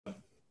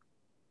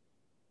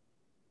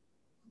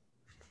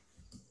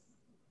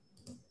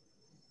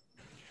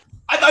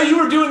thought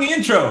you were doing the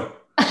intro.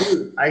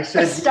 Dude, I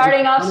said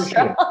starting off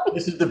strong.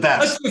 This is the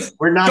best.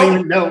 We're not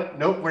even.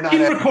 Nope. We're not.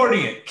 Keep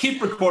recording it.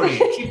 Keep recording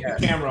it. Keep Yes.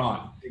 the camera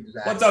on.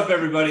 Exactly. What's up,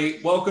 everybody?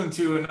 Welcome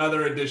to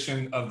another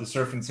edition of the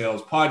Surf and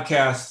Sales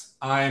podcast.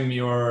 I'm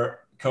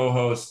your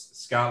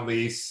co-host Scott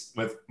Leese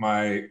with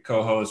my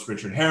co-host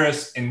Richard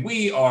Harris, and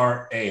we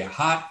are a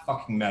hot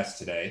fucking mess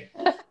today.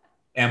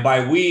 And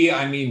by we,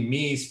 I mean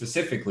me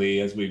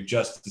specifically, as we've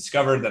just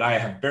discovered that I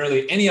have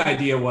barely any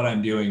idea what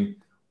I'm doing.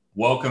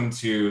 Welcome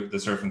to the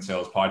Surf and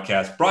Sales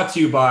podcast, brought to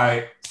you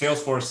by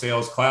Salesforce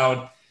Sales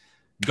Cloud,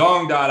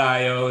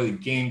 Gong.io, the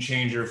game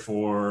changer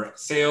for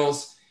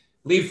sales,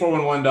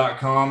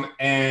 Lead411.com,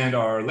 and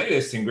our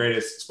latest and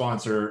greatest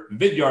sponsor,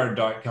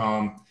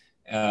 Vidyard.com,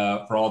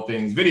 for all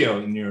things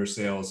video in your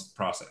sales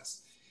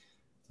process.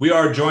 We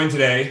are joined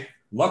today,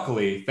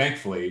 luckily,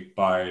 thankfully,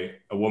 by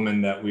a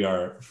woman that we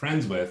are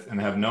friends with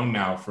and have known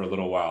now for a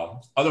little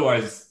while.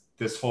 Otherwise,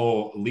 this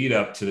whole lead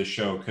up to the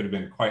show could have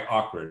been quite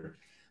awkward.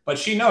 But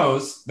she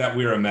knows that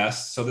we're a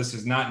mess, so this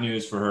is not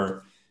news for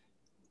her.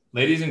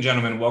 Ladies and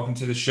gentlemen, welcome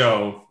to the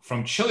show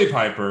from Chili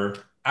Piper,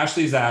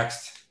 Ashley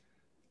Zagst.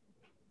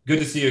 Good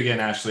to see you again,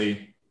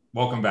 Ashley.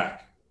 Welcome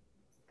back.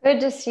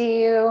 Good to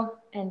see you,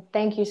 and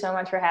thank you so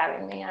much for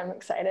having me. I'm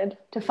excited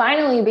to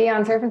finally be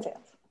on Surf and Sales.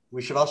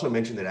 We should also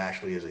mention that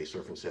Ashley is a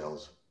Surf and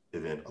Sales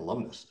event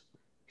alumnus.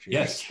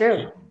 Yes,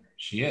 true.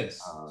 She is.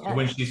 Yes. So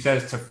when she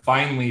says to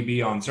finally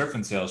be on Surf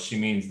and Sales, she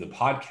means the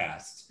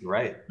podcast,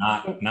 right?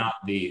 Not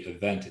the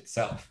event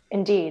itself.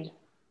 Indeed.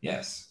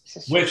 Yes.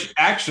 Which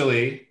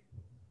actually,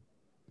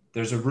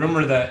 there's a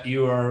rumor that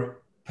you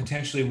are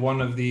potentially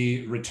one of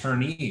the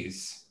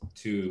returnees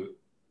to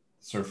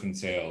Surf and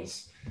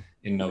Sales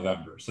in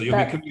November. So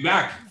you'll be coming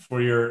back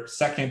for your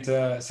second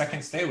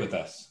stay with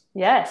us.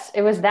 Yes,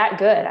 it was that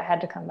good. I had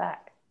to come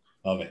back.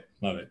 Love it.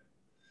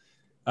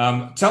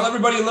 Tell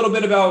everybody a little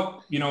bit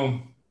about,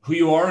 who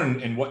you are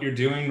and what you're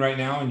doing right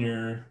now in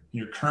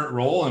your current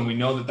role. And we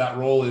know that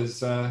role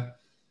is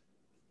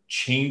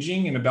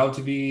changing and about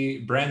to be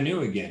brand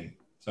new again.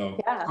 So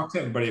talk to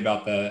everybody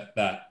about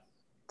that.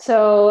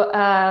 So,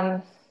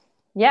 Ashley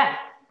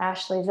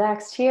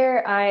Zagst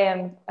here. I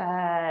am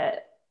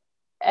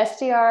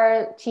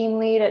SDR team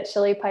lead at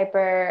Chili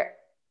Piper,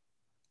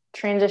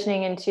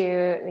 transitioning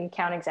into the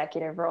account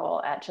executive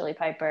role at Chili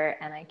Piper.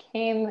 And I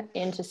came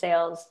into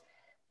sales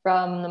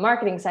from the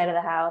marketing side of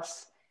the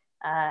house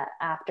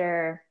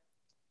after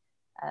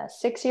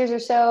 6 years or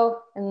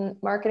so in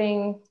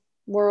marketing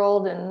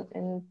world and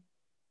in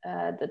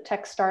the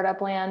tech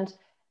startup land.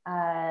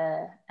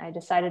 I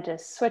decided to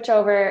switch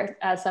over,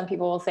 as some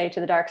people will say, to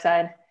the dark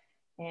side,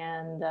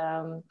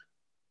 and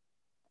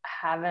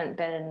haven't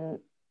been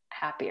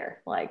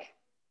happier.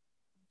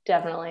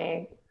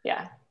 Definitely,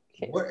 yeah.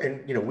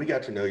 And we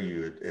got to know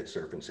you at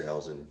Surf and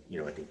Sales, and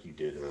I think you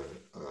did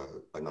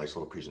a nice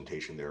little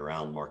presentation there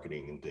around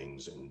marketing and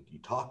things, and you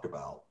talked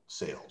about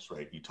sales,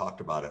 right? You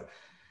talked about it,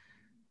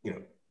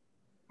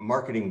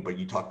 marketing, but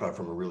you talked about it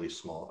from a really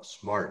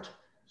smart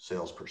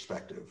sales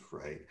perspective,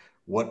 right?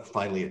 What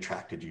finally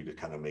attracted you to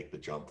kind of make the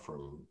jump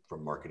from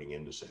marketing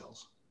into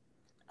sales?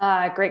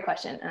 Great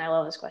question, and I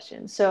love this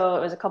question. So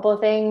it was a couple of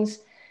things.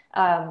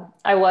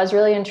 I was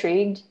really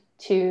intrigued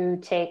to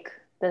take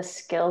the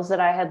skills that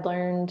I had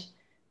learned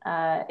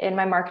in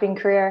my marketing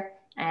career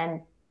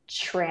and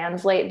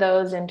translate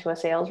those into a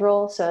sales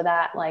role, so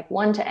that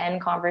one-to-end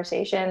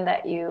conversation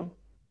that you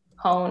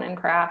hone and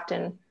craft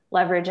and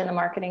leverage in the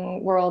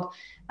marketing world,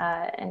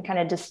 and kind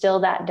of distill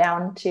that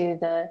down to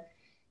the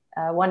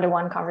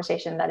one-to-one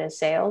conversation that is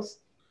sales.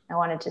 I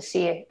wanted to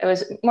see, it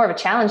was more of a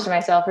challenge to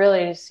myself,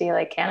 really, to see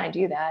can I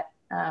do that,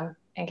 and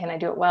can I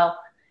do it well?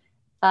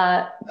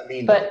 But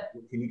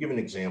can you give an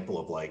example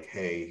of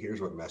hey, here's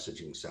what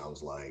messaging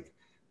sounds like,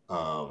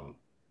 from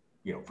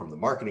the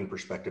marketing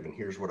perspective, and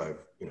here's what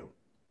I've,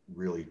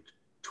 really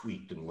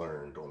tweaked and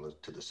learned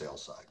to the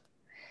sales side?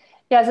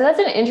 Yeah, so that's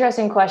an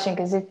interesting question,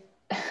 because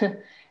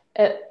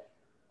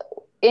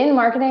in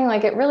marketing,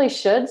 it really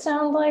should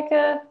sound like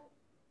a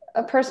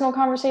personal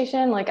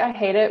conversation. I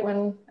hate it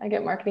when I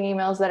get marketing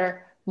emails that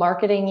are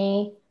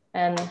marketing-y,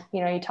 and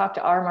you talk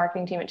to our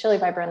marketing team at Chili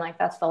Piper, and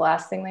that's the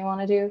last thing they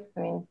want to do. I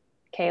mean,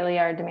 Kaylee,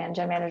 our demand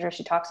gen manager,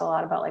 she talks a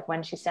lot about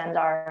when she sends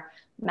our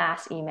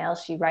mass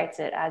emails, she writes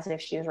it as if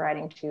she was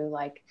writing to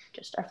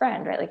just a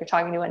friend, right? You're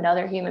talking to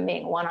another human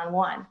being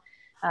one-on-one.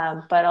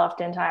 But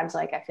oftentimes,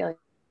 I feel like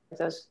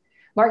those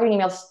marketing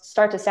emails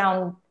start to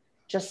sound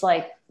just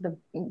like the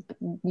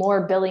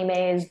more Billy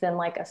Mays than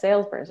a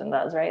salesperson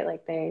does,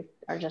 right? They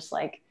are just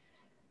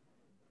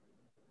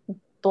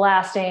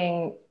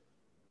blasting,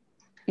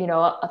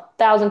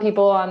 1,000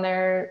 people on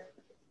their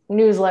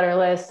newsletter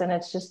list, and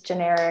it's just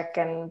generic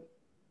and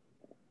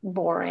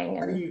boring.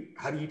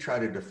 How do you try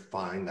to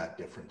define that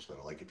difference,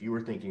 though? If you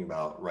were thinking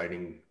about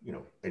writing,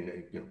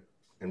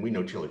 and we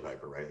know Chili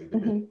Piper, right? They've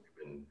been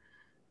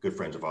good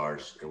friends of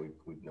ours, and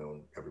we've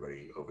known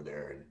everybody over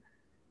there,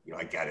 and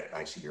I get it.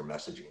 I see your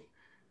messaging.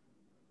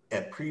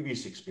 At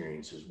previous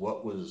experiences,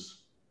 what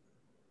was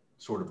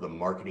sort of the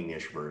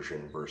marketing-ish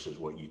version versus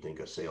what you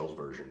think a sales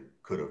version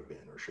could have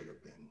been or should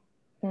have been?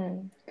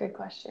 Good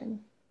question.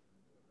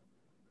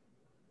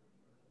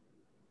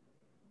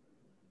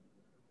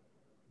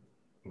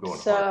 I'm going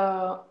so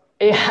hard.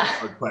 Yeah,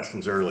 Hard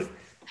questions early.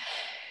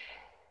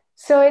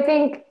 so I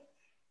think,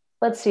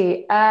 let's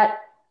see, I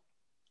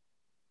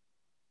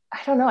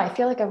don't know, I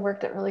feel like I've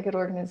worked at really good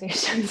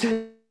organizations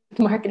with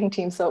marketing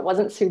teams, so it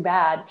wasn't too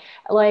bad.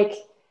 Like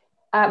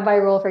at By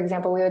Rule, for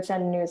example, we would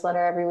send a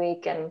newsletter every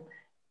week, and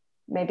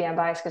maybe I'm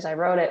biased because I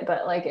wrote it,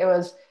 but like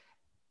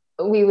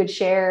we would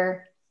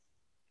share,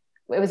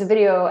 it was a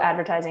video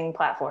advertising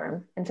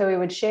platform. And so we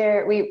would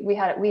share, we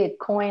had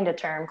coined a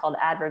term called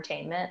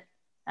advertainment.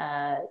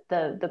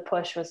 The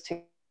push was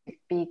to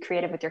be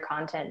creative with your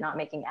content, not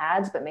making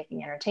ads, but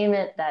making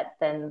entertainment that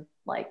then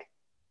like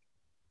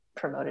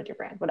promoted your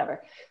brand,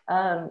 whatever.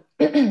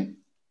 And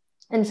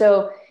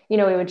so, we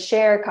would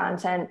share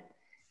content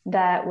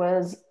that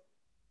was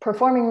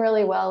performing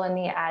really well in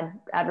the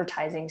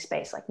advertising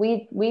space. Like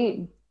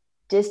we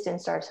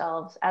distanced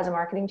ourselves as a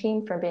marketing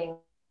team from being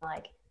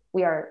like,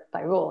 we are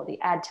By Rule,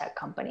 the ad tech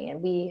company,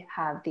 and we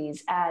have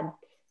these ad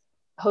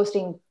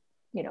hosting,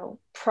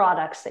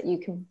 products that you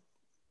can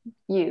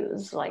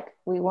use. Like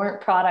we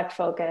weren't product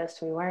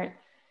focused. We weren't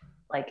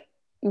like,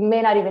 you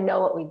may not even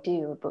know what we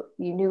do, but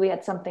you knew we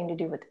had something to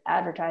do with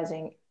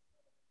advertising.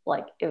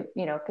 Like,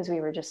 because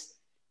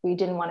we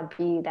didn't want to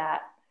be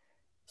that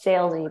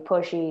salesy,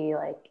 pushy,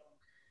 like,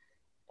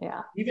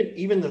 yeah.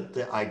 Even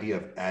the idea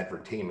of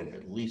advertainment,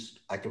 at least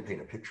I can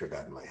paint a picture of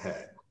that in my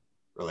head.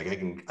 Or like I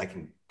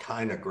can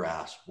kind of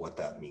grasp what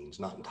that means,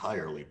 not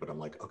entirely, but I'm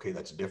like, okay,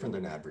 that's different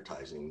than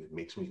advertising. It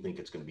makes me think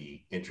it's going to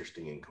be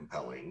interesting and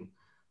compelling,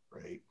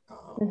 right?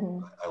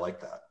 I like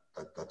that.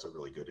 That's a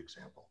really good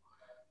example.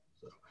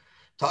 So,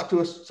 talk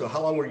to us. So,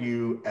 how long were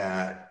you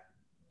at?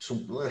 So,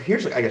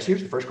 here's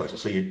the first question.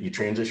 So, you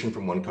transitioned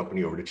from one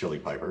company over to Chili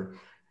Piper.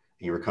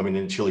 You were coming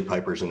in Chili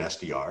Piper's an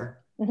SDR.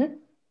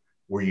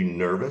 Were you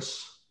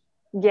nervous?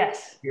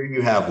 Yes. Here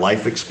you have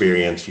life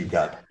experience. You've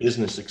got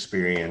business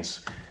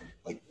experience.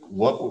 Like,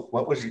 what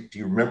was do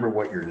you remember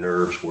what your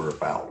nerves were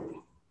about?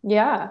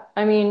 Yeah,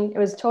 I mean, it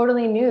was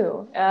totally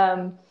new.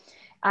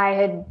 I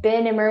had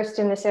been immersed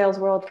in the sales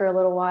world for a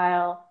little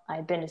while.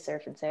 I'd been to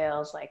Surf and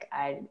Sales. Like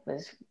I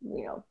was,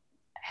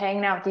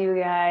 hanging out with you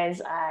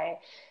guys. I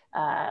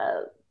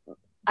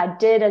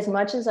did as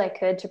much as I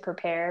could to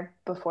prepare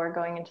before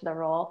going into the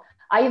role.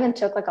 I even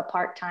took like a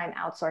part-time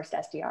outsourced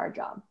SDR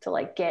job to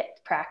like get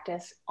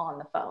practice on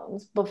the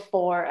phones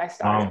before I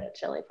started at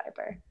Chili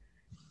Piper.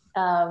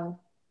 And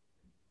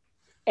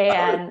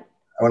I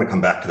want to come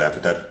back to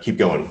that, but keep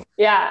going.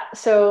 Yeah.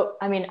 So,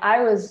 I mean,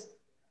 I was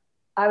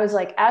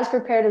like as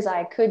prepared as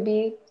I could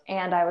be.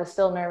 And I was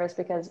still nervous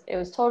because it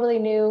was totally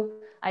new.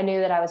 I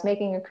knew that I was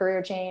making a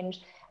career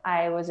change.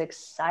 I was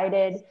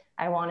excited.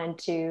 I wanted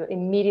to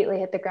immediately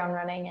hit the ground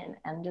running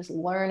and just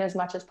learn as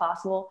much as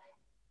possible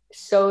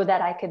so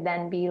that I could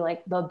then be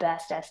like the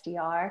best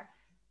SDR.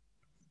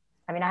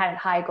 I mean, I had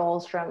high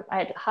goals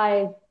I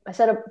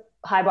set a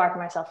high bar for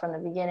myself from the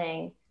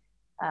beginning.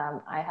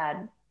 I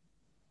had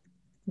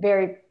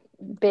very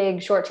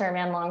big short-term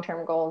and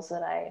long-term goals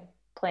that I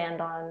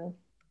planned on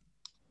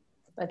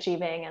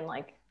achieving and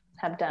like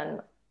have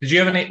done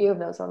a few of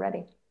those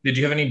already. Did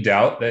you have any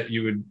doubt that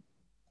you would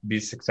be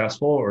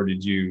successful, or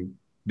did you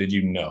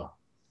know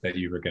that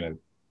you were going to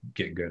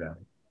get good at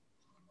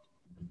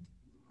it?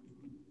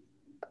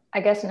 I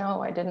guess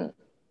no, I didn't,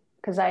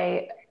 because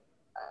I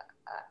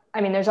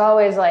mean, there's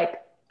always like,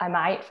 I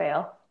might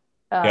fail,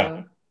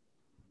 and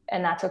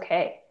that's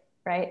okay,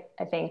 right?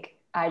 I think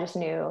I just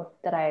knew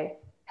that I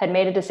had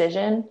made a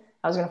decision.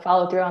 I was going to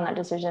follow through on that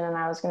decision, and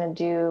I was going to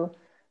do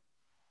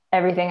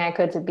everything I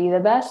could to be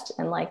the best.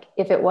 And like,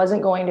 if it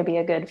wasn't going to be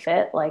a good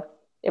fit, like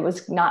it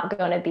was not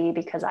going to be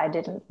because I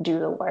didn't do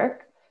the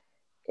work.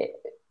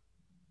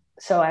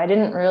 So I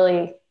didn't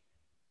really,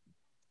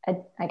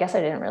 I guess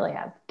I didn't really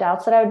have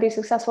doubts that I would be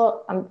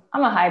successful. I'm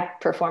a high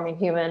performing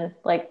human.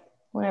 Like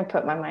when I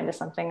put my mind to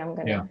something, I'm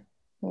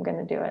going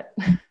to do it.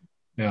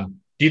 Yeah.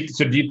 Do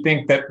you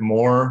think that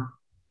more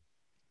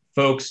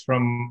folks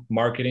from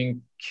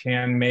marketing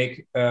can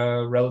make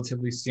a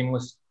relatively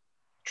seamless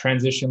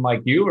transition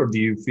like you, or do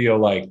you feel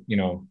like,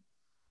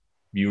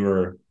 you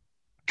were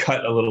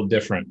cut a little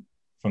different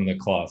from the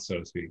cloth, so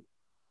to speak?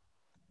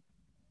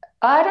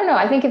 I don't know.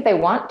 I think if they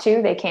want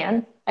to, they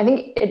can. I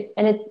think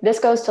this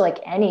goes to like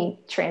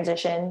any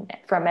transition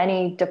from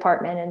any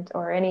department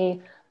or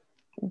any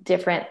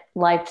different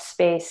life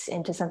space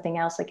into something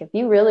else. Like if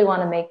you really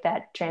want to make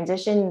that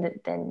transition,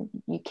 then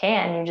you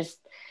can. You just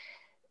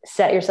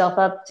set yourself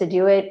up to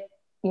do it.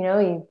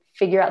 You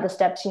figure out the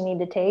steps you need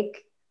to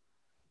take.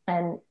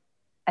 And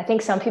I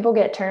think some people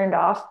get turned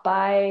off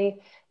by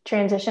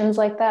transitions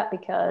like that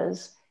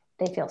because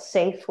they feel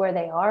safe where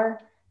they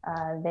are.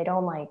 They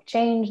don't like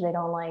change. They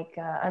don't like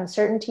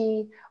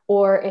uncertainty,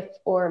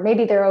 or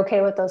maybe they're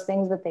okay with those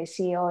things, but they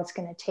see, oh, it's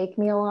going to take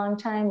me a long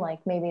time.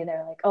 Like maybe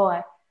they're like, oh,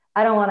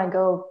 I don't want to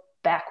go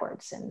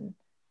backwards and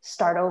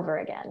start over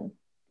again,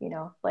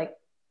 like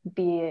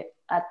be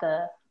at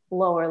the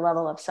lower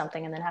level of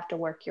something and then have to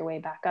work your way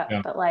back up.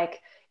 Yeah. But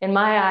like in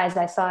my eyes,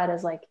 I saw it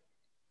as like,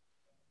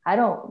 I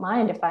don't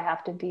mind if I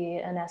have to be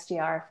an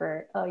SDR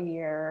for a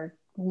year or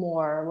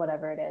more, or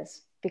whatever it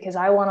is, because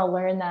I want to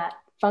learn that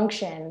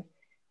function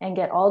and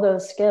get all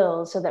those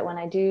skills so that when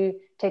I do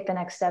take the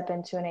next step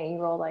into an AE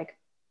role, like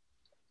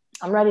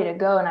I'm ready to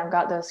go and I've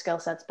got those skill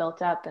sets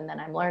built up, and then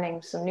I'm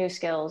learning some new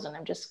skills and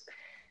I'm just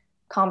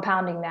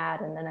compounding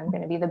that. And then I'm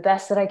going to be the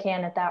best that I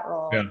can at that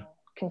role and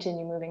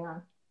continue moving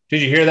on.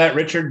 Did you hear that,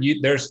 Richard?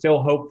 There's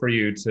still hope for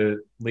you to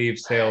leave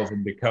sales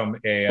and become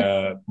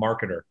a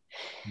marketer.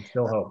 There's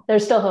still hope.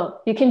 There's still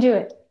hope. You can do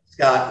it.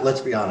 Scott,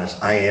 let's be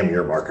honest. I am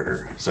your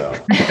marketer. So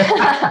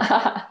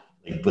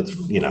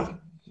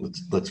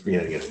let's be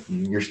honest.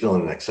 You're still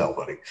in an Excel,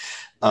 buddy.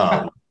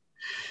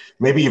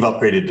 Maybe you've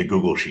upgraded to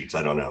Google Sheets.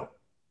 I don't know.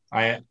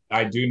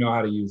 I do know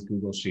how to use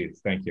Google Sheets.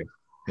 Thank you.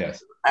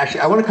 Yes.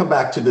 Actually, I want to come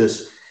back to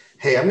this.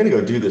 Hey, I'm going to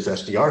go do this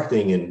SDR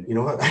thing. And you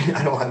know what?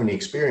 I don't have any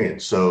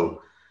experience.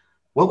 So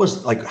what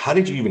was like, how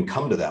did you even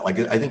come to that? Like,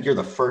 I think you're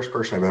the first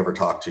person I've ever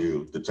talked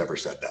to that's ever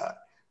said that,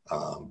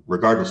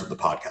 regardless of the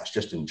podcast,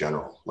 just in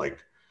general. Like,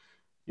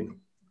 you know,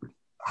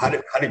 how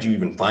did you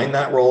even find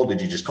that role?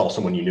 Did you just call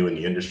someone you knew in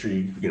the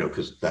industry? You know,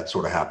 because that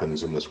sort of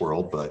happens in this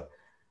world. But,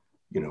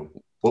 you know,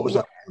 what was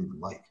that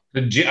like? I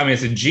mean,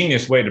 it's a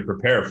genius way to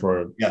prepare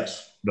for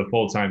the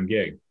full-time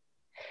gig.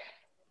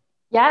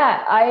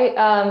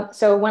 Yeah,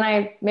 so when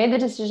I made the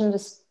decision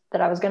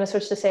that I was going to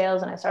switch to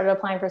sales and I started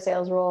applying for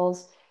sales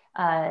roles,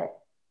 I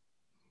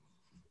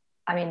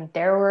mean,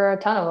 there were a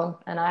ton of them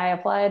and I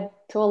applied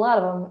to a lot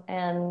of them.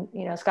 And,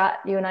 you know, Scott,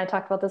 you and I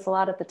talked about this a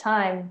lot at the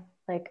time.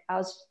 Like I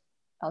was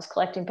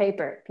collecting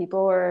paper.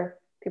 People were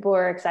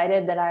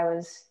excited that I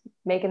was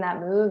making that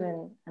move.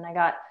 And I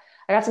got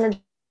some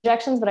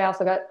rejections, but I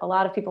also got a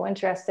lot of people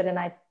interested, and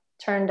I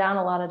turned down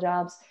a lot of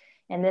jobs.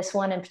 And this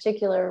one in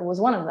particular was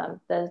one of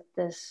them.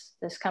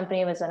 This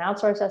company was an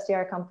outsourced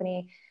SDR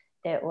company.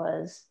 It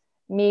was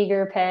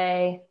meager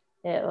pay.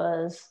 It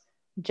was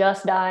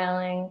just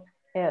dialing.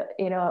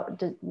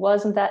 It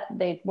wasn't that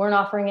they weren't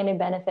offering any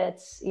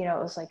benefits. You know,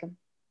 it was like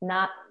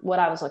not what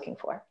I was looking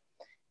for.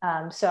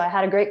 So I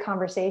had a great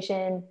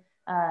conversation.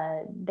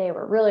 They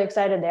were really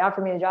excited. They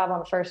offered me the job on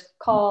the first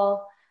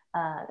call.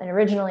 And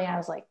originally I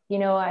was like, you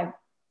know, I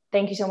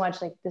thank you so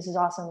much. Like, this is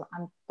awesome.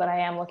 But I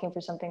am looking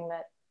for something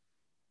that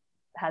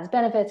has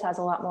benefits, has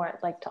a lot more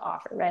like to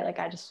offer, right? Like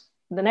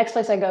the next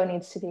place I go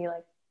needs to be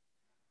like,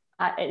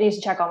 it needs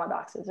to check all my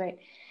boxes, right?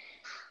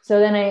 So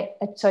then I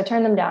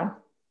turned them down.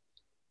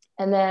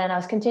 And then I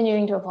was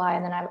continuing to apply.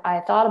 And then I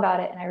thought about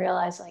it and I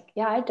realized like,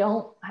 yeah, I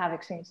don't have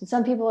experience. And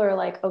some people are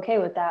like, okay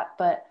with that,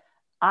 but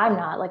I'm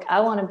not. Like, I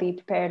want to be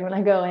prepared when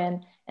I go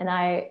in. And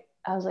I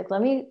was like,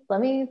 let me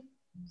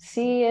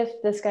see if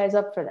this guy's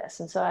up for this.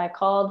 And so I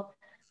called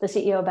the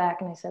CEO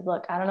back and I said,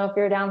 look, I don't know if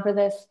you're down for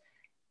this,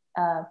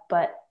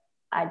 but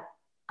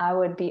I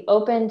would be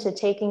open to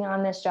taking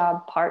on this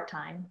job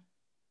part-time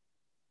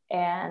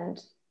and,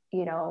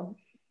 you know,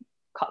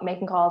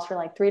 making calls for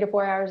like 3 to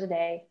 4 hours a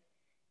day,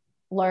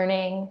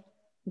 learning,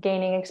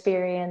 gaining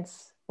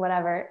experience,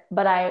 whatever.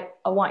 But I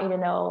want you to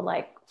know,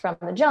 like from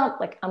the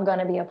jump, like I'm going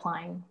to be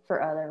applying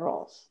for other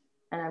roles,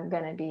 and I'm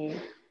going to be,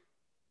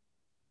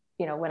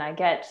 you know, when I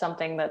get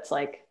something that's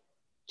like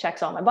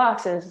checks all my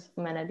boxes,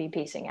 I'm going to be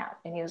piecing out.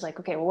 And he was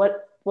like, okay, well,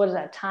 what does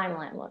that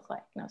timeline look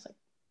like? And I was like,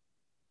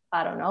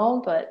 I don't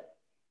know, but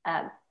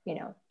at,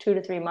 2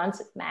 to 3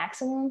 months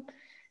maximum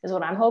is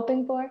what I'm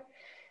hoping for.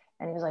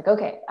 And he was like,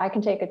 okay, I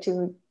can take a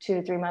 2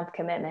 to 3 month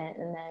commitment.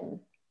 And then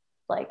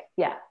like,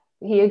 yeah,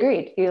 he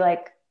agreed. He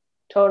like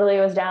totally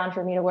was down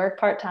for me to work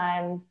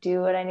part-time,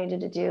 do what I needed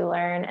to do,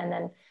 learn, and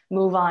then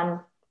move on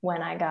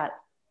when I got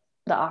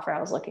the offer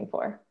I was looking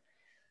for.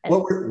 And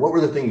what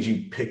were the things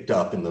you picked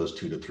up in those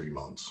 2 to 3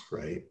 months,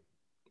 right?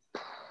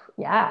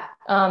 Yeah.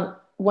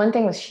 One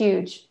thing was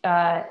huge.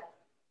 That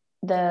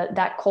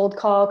cold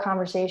call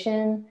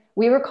conversation,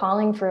 we were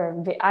calling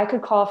I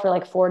could call for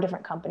like 4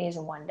 different companies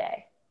in one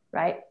day.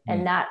 Right.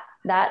 Mm-hmm. And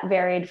that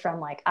varied from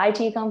like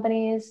IT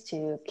companies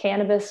to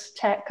cannabis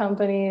tech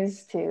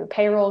companies to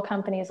payroll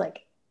companies.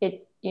 Like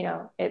it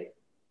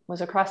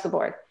was across the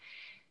board.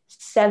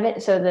 So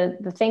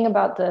the thing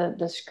about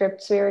the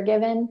scripts we were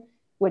given,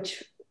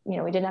 which, we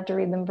didn't have to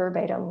read them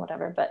verbatim,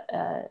 whatever, but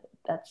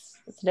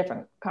it's a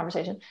different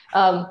conversation.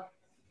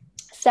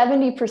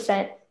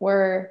 70%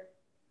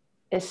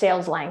 is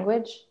sales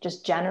language,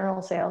 just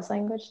general sales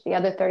language. The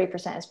other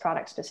 30% is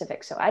product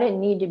specific. So I didn't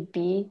need to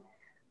be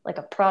like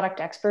a product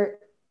expert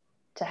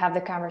to have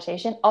the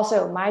conversation.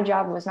 Also, my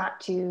job was not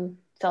to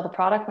sell the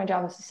product. My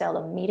job was to sell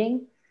the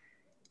meeting.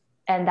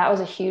 And that was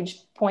a huge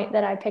point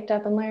that I picked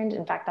up and learned.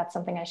 In fact, that's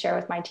something I share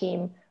with my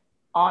team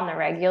on the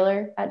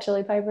regular at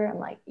Chili Piper. I'm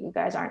like, you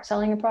guys aren't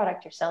selling a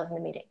product, you're selling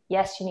the meeting.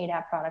 Yes, you need to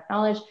have product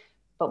knowledge,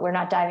 but we're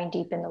not diving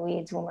deep in the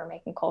weeds when we're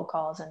making cold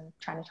calls and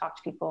trying to talk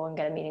to people and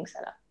get a meeting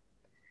set up.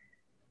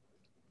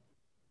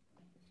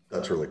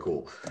 That's really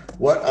cool.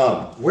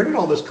 Where did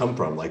all this come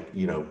from? Like,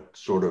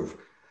 sort of,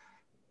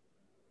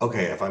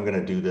 okay, if I'm going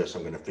to do this,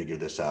 I'm going to figure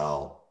this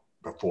out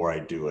before I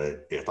do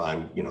it. If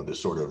I'm, this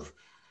sort of,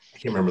 I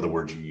can't remember the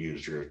word you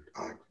used.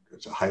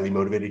 It's a highly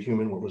motivated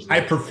human. What was that?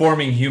 High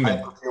performing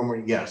human.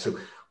 Yeah. So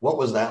What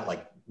was that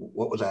like?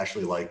 What was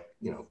Ashley like,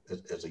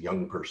 as a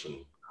young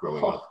person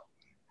growing up?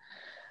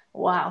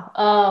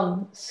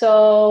 Wow.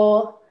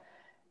 So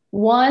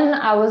one,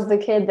 I was the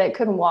kid that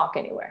couldn't walk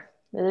anywhere.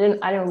 I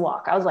didn't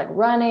walk. I was like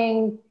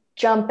running,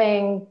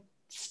 jumping,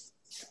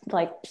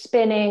 like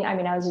spinning. I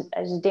mean, I was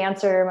a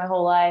dancer my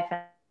whole life,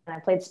 and I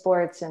played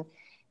sports, and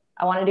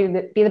I wanted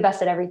to be the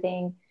best at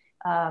everything.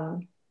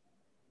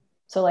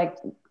 So like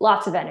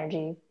lots of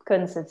energy,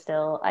 couldn't sit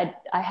still. I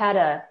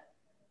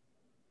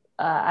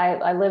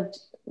lived,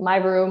 my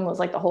room was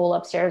like the whole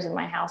upstairs in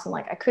my house. And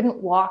like, I couldn't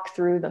walk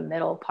through the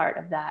middle part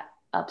of that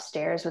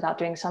upstairs without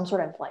doing some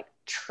sort of like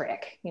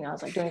trick, I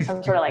was like doing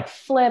some sort of like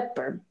flip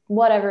or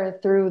whatever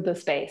through the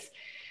space.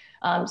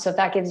 So if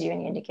that gives you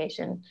any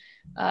indication,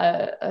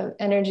 of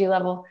energy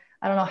level,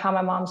 I don't know how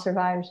my mom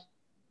survived.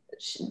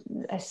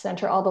 I sent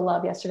her all the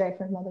love yesterday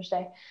for Mother's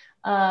Day.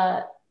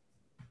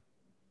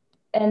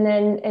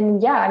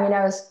 And yeah, I mean,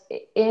 I was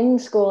in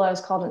school, I was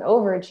called an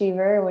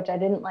overachiever, which I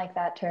didn't like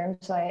that term.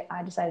 So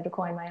I decided to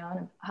coin my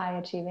own, high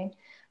achieving.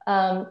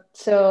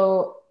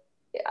 So,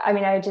 I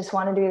mean, I just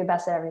wanted to be the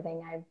best at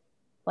everything.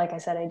 Like I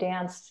said, I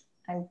danced.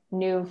 I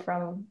knew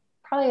from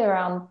probably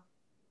around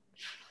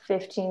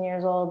 15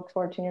 years old,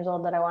 14 years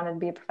old, that I wanted to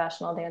be a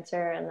professional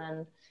dancer. And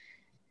then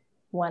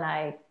when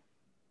I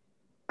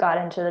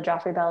got into the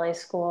Joffrey Ballet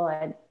School,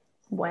 I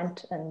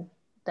went and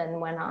then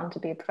went on to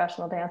be a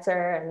professional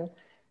dancer. And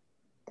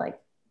like,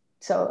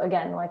 so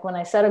again, like when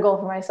I set a goal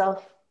for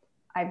myself,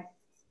 I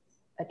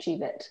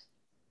achieve it.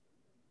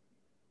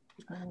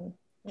 Do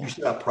you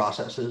see that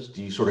processes?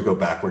 Do you sort of go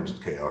backwards?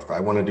 Okay, if I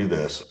want to do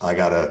this, I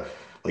gotta,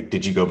 like,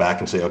 did you go back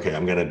and say, okay,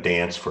 I'm going to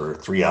dance for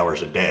 3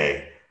 hours a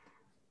day,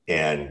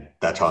 and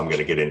that's how I'm going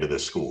to get into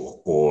this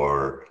school?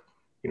 Or,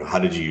 how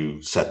did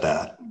you set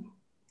that?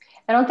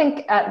 I don't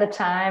think at the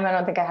time, I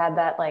don't think I had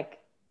that, like,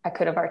 I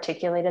could have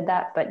articulated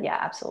that, but yeah,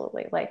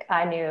 absolutely. Like,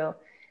 I knew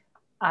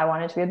I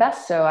wanted to be the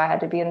best, so I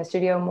had to be in the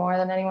studio more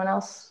than anyone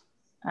else.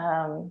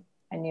 I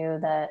knew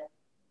that,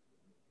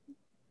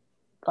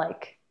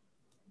 like,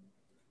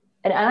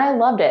 and I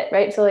loved it,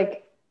 right? So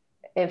like,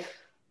 if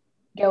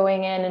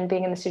going in and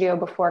being in the studio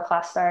before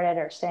class started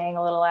or staying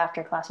a little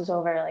after class was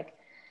over, like,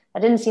 that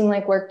didn't seem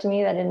like work to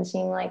me. That didn't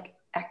seem like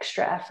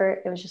extra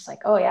effort. It was just like,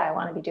 oh yeah, I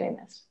want to be doing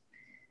this.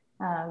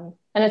 And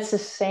it's the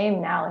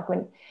same now. Like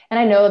and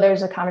I know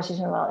there's a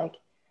conversation about like,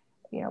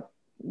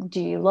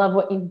 do you love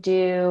what you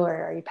do,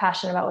 or are you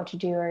passionate about what you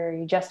do, or are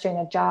you just doing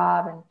a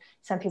job? And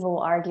some people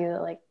will argue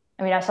that, like,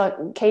 I mean, I saw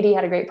KD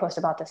had a great post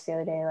about this the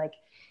other day. Like,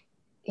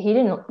 he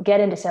didn't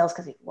get into sales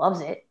because he loves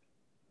it,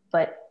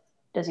 but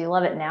does he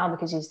love it now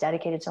because he's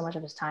dedicated so much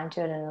of his time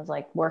to it and has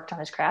like worked on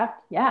his craft?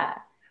 Yeah.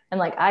 And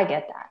like, I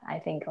get that. I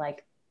think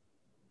like,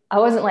 I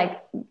wasn't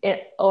like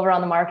over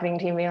on the marketing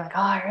team being like,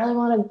 oh, I really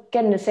want to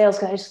get into sales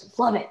because I just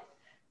love it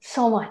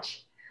so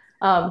much.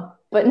 But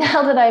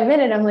now that I'm in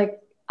it, I'm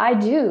like, I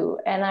do.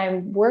 And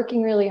I'm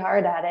working really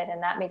hard at it.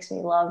 And that makes me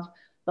love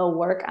the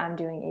work I'm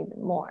doing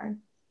even more.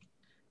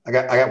 I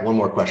got one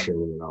more question,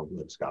 and then I'll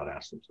let Scott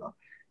ask some stuff.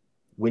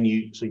 So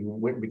you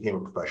went and became a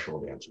professional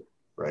dancer,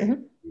 right?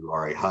 Mm-hmm. You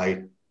are a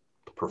high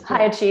performer.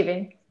 High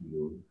achieving.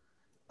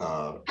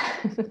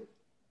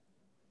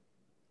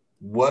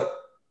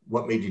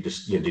 What made you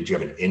just, did you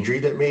have an injury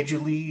that made you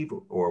leave,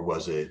 or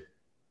was it,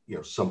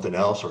 something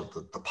else, or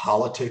the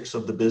politics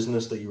of the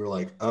business that you were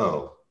like,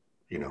 oh,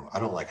 I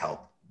don't like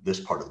how this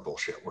part of the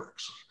bullshit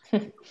works?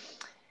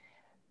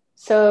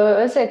 So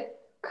it was a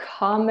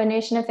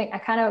combination of things. I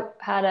kind of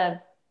had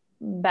a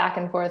back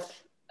and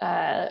forth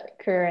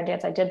career in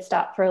dance. I did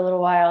stop for a little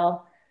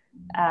while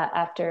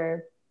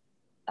after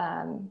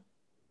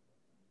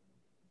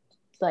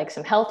like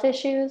some health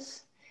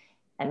issues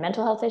and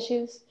mental health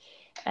issues.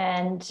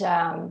 And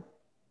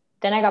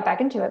then I got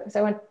back into it because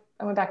I went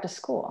back to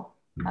school.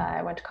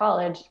 I went to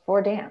college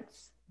for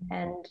dance,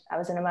 and I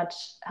was in a much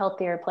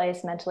healthier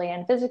place mentally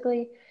and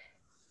physically.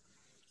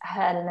 I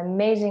had an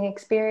amazing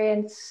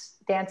experience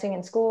dancing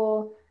in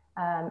school,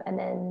 and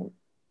then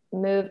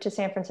moved to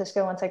San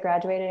Francisco once I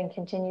graduated and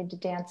continued to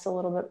dance a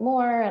little bit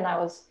more. And I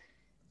was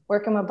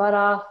working my butt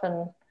off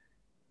and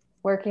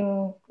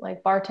working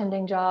like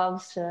bartending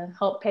jobs to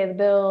help pay the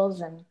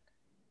bills. And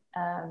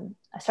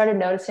I started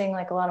noticing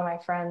like a lot of my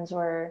friends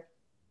were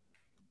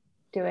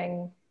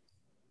doing,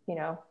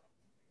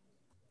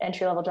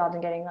 entry-level jobs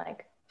and getting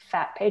like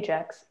fat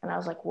paychecks. And I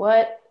was like,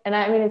 what? And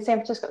I mean, it's San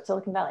Francisco, it's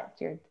Silicon Valley.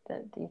 You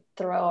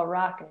throw a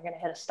rock and you're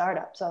going to hit a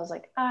startup. So I was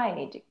like, I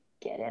need to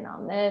get in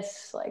on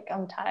this. Like,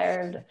 I'm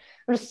tired.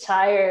 I'm just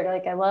tired.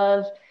 Like, I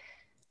love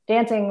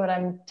dancing, but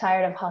I'm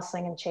tired of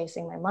hustling and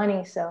chasing my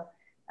money. So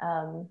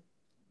I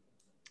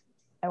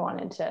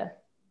wanted to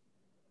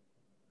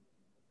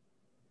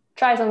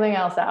try something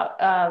else out.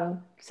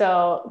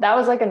 So that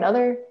was like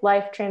another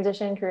life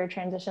transition, career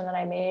transition that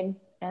I made.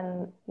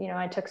 And,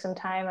 I took some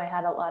time. I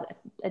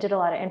did a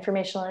lot of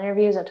informational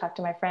interviews. I talked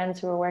to my friends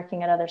who were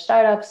working at other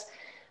startups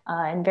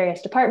in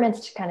various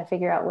departments to kind of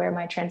figure out where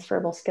my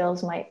transferable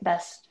skills might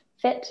best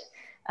fit.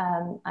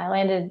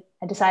 I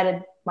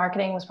decided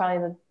marketing was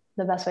probably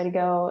the best way to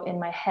go in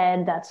my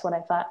head. That's what I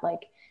thought,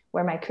 like,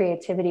 where my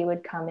creativity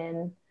would come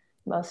in.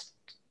 most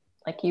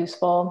like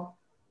useful.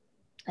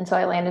 And so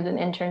I landed an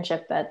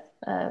internship at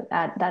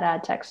that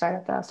ad tech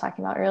startup that I was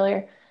talking about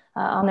earlier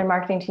on their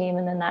marketing team.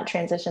 And then that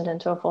transitioned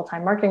into a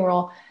full-time marketing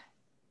role.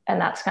 And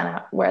that's kind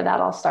of where that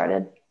all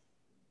started.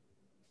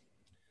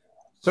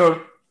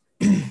 So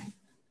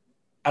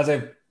as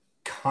a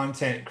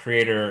content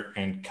creator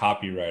and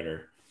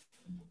copywriter,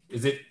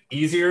 is it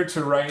easier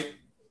to write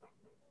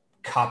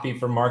copy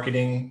for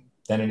marketing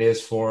than it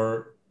is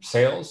for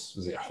sales?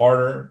 Is it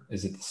harder?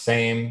 Is it the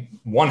same?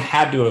 One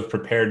had to have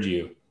prepared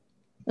you.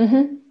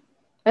 Mm-hmm.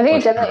 I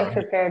think it definitely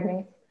prepared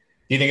me.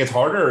 Do you think it's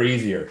harder or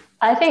easier?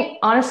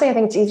 Honestly, I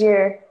think it's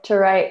easier to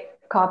write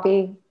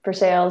copy for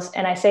sales.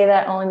 And I say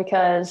that only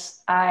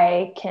because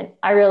I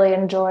really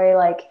enjoy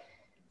like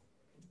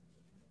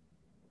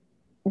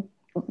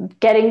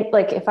getting,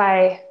 like if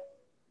I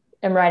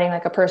am writing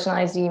like a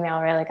personalized email,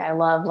 right? Like I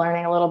love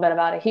learning a little bit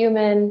about a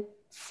human,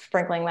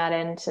 sprinkling that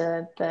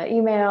into the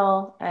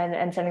email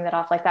and sending that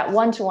off. Like that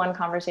one-to-one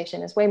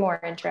conversation is way more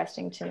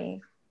interesting to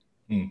me.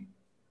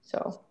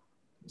 So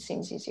it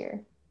seems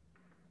easier.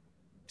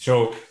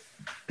 So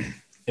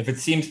if it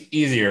seems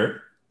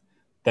easier,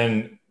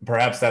 then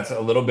perhaps that's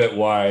a little bit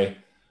why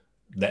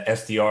the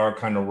SDR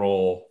kind of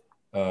role,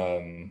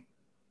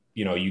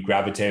 you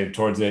gravitated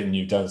towards it and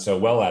you've done so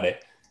well at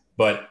it.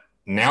 But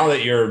now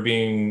that you're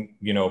being,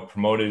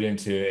 promoted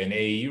into an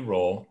AE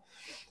role,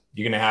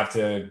 you're going to have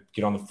to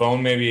get on the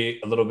phone maybe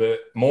a little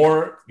bit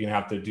more. You're going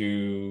to have to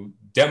do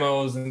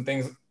demos and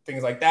things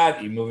like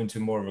that. You move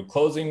into more of a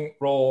closing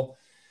role.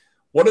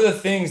 What are the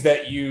things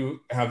that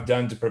you have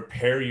done to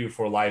prepare you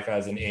for life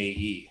as an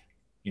AE?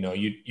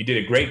 You did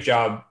a great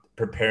job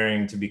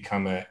preparing to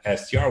become a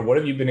SDR. What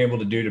have you been able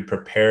to do to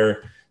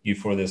prepare you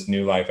for this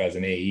new life as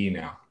an AE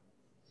now?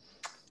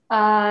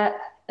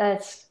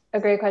 That's a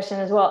great question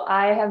as well.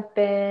 I have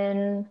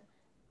been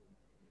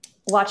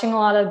watching a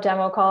lot of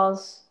demo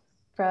calls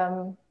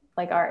from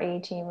like our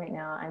AE team right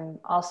now. I'm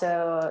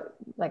also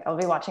like, I'll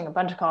be watching a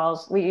bunch of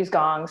calls. We use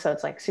Gong, so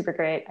it's like super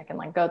great. I can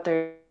like go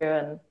through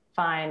and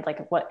find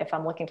like what if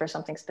I'm looking for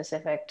something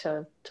specific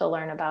to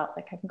learn about,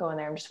 like I can go in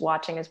there and just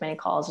watching as many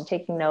calls and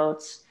taking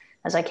notes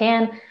as I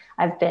can.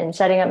 I've been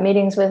setting up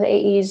meetings with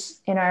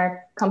AEs in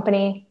our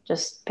company,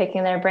 just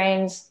picking their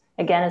brains.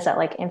 Again, it's that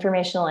like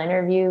informational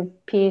interview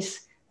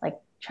piece, like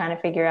trying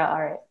to figure out,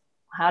 all right,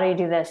 how do you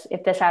do this?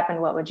 If this happened,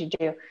 what would you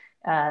do?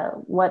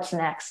 What's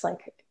next?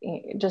 Like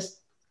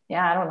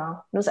I don't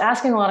know. Just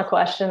asking a lot of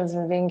questions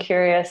and being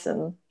curious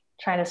and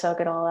trying to soak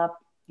it all up.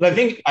 I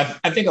think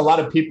a lot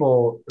of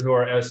people who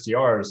are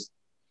SDRs,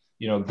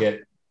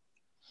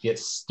 get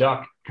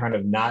stuck kind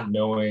of not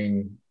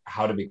knowing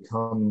how to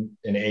become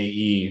an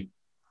AE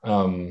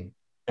and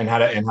how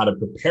to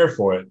prepare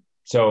for it.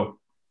 So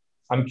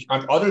I'm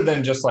other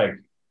than just like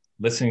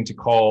listening to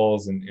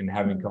calls and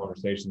having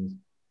conversations,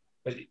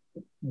 but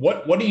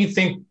what do you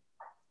think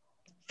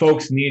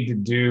folks need to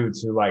do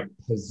to like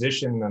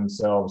position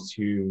themselves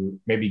to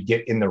maybe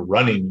get in the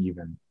running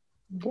even,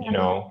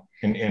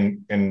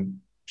 and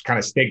kind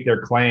of stake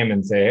their claim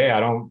and say, hey, I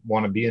don't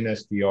want to be an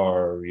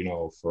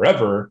SDR,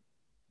 forever.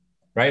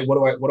 Right.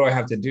 What do I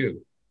have to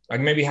do?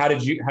 Like maybe how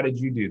did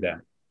you do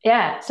that?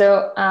 Yeah.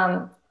 So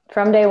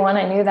from day one,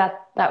 I knew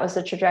that was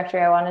the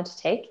trajectory I wanted to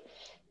take.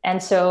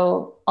 And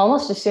so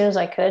almost as soon as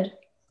I could,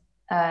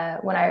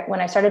 when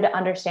I started to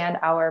understand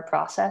our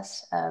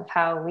process of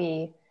how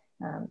we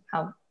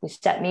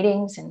set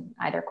meetings, and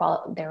either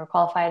they were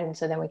qualified, and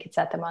so then we could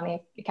set them on the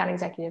account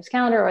executive's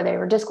calendar, or they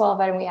were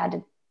disqualified and we had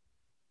to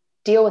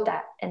deal with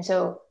that. And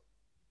so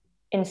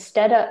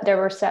instead of, there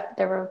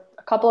were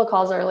a couple of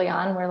calls early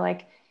on where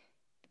like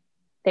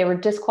they were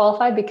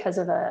disqualified because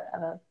of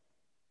a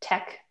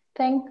tech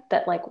thing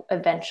that like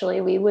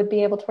eventually we would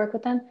be able to work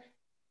with them,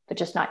 but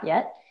just not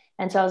yet.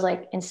 And so I was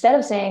like, instead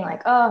of saying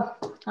like, oh,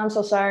 I'm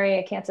so sorry,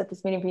 I can't set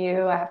this meeting for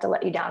you, I have to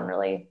let you down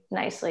really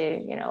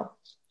nicely,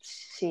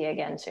 see you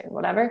again soon,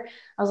 whatever.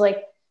 I was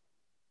like,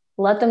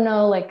 let them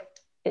know like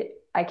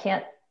I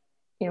can't,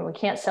 we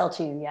can't sell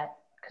to you yet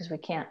because we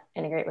can't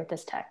integrate with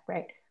this tech,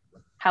 right?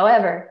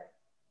 However,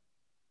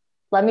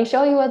 let me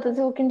show you what the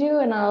tool can do.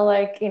 And I'll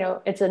like,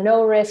 it's a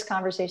no risk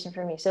conversation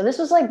for me. So this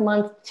was like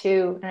month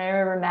 2. And I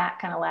remember Matt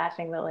kind of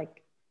laughing that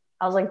like,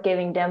 I was like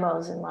giving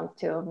demos in month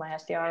 2 of my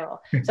SDR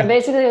role. So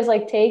basically it was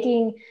like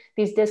taking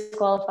these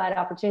disqualified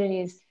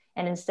opportunities,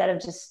 and instead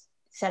of just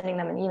sending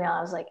them an email,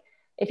 I was like,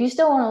 if you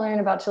still want to learn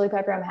about Chili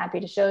Piper, I'm happy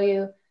to show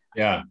you.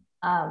 Yeah.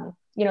 So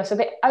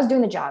I was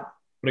doing the job.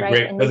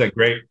 That's a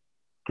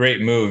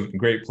great move,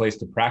 great place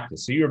to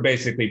practice. So you were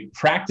basically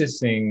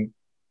practicing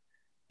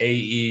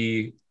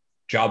AE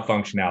job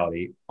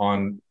functionality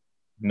on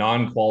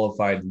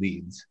non-qualified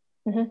leads,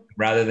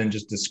 rather than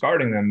just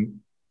discarding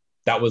them.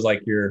 That was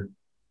like your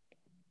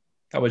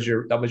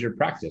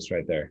practice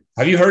right there.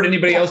 Have you heard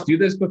anybody else do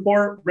this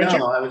before, Richard?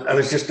 No, I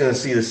was just going to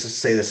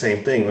say the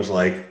same thing. It was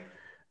like,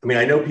 I mean,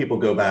 I know people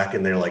go back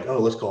and they're like, oh,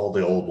 let's call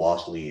the old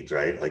lost leads,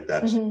 right? Like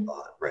that's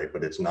right,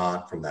 but it's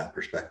not from that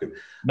perspective.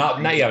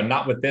 Not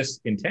with this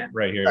intent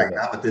right here. Right,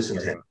 not with this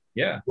intent.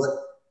 Yeah.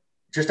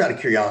 just out of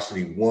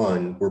curiosity,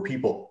 one, were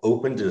people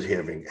open to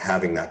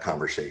having that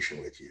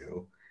conversation with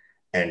you?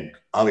 And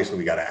obviously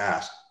we got to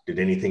ask, did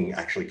anything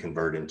actually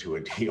convert into a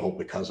deal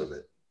because of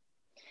it?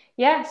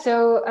 Yeah.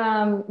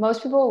 So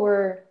most people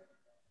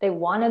they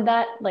wanted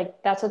that,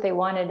 like, that's what they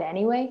wanted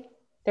anyway.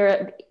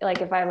 They're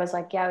like, if I was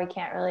like, yeah, we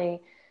can't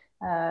really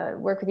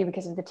work with you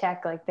because of the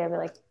tech, like they were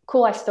like,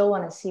 cool, I still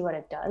want to see what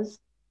it does,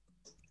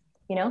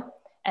 you know?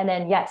 And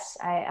then, yes,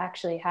 I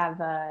actually have,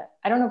 I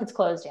don't know if it's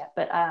closed yet,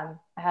 but I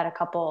had a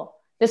couple,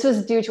 this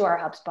was due to our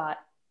HubSpot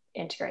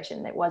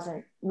integration. It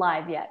wasn't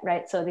live yet,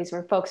 right? So these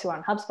were folks who are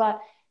on HubSpot.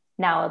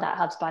 Now that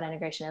HubSpot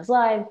integration is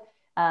live,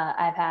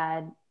 I've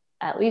had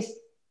at least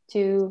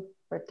 2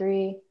 or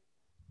 3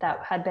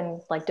 that had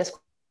been like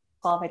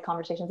disqualified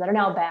conversations that are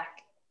now back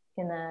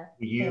in the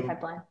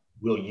pipeline.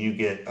 Will you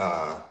get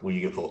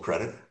full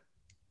credit?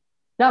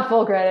 Not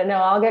full credit. No,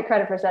 I'll get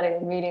credit for setting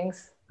the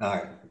meetings. All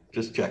right,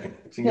 just checking.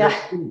 So you're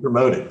getting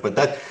promoted,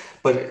 but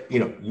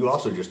you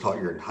also just taught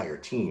your entire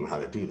team how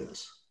to do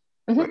this.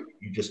 Mm-hmm. Right?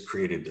 You just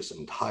created this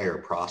entire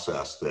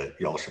process that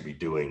y'all should be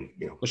doing.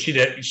 Well, she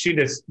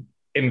just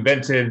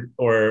invented,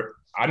 or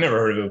I never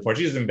heard of it before.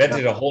 She just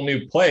invented a whole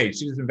new play.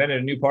 She just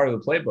invented a new part of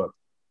the playbook.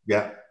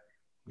 Yeah,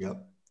 yep.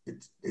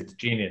 It's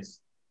genius.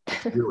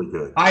 It's really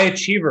good. High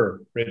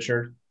achiever,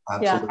 Richard.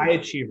 Absolutely. High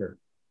achiever.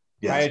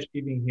 Yes. High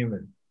achieving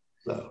human.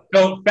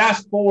 So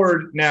fast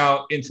forward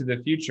now into the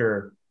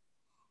future,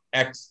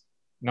 X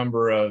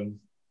number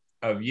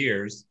of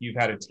years, you've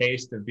had a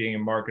taste of being a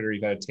marketer,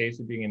 you've had a taste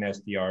of being an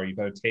SDR, you've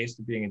had a taste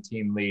of being a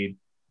team lead,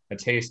 a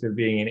taste of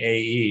being an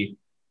AE.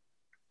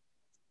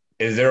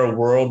 Is there a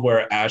world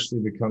where Ashley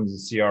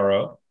becomes a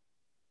CRO?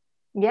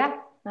 Yeah,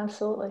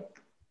 absolutely.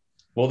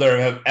 Will there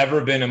have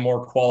ever been a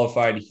more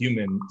qualified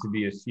human to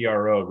be a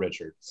CRO,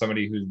 Richard?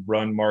 Somebody who's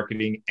run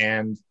marketing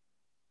and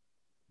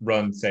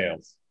run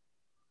sales.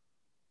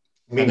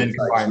 I mean,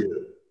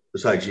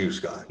 besides you,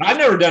 Scott. I've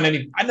never done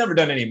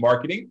any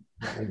marketing.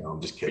 I know,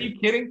 I'm just kidding. Are you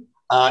kidding?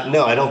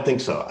 No, I don't think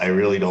so. I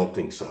really don't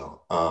think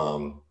so.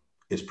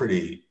 It's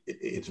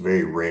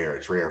very rare.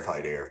 It's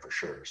rarefied air for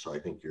sure. So I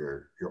think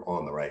you're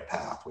on the right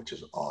path, which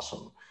is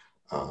awesome.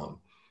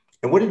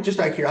 And just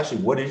out of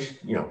curiosity,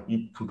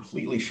 you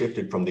completely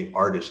shifted from the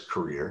artist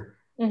career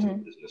to the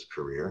business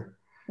career.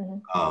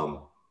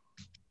 Mm-hmm.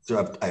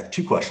 So I have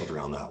 2 questions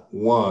around that.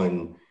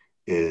 One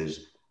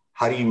is,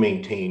 how do you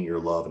maintain your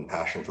love and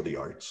passion for the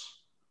arts?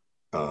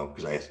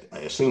 Because I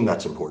assume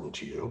that's important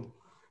to you.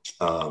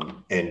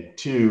 And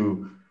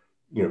 2,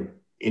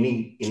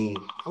 any,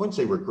 I wouldn't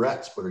say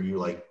regrets, but are you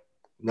like,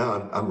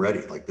 no, I'm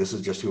ready. Like, this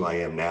is just who I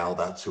am now.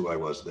 That's who I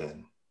was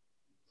then.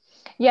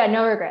 Yeah,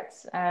 no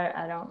regrets.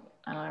 I don't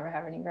ever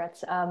have any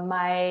regrets.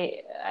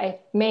 I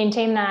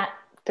maintain that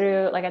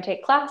through, like, I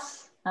take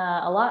class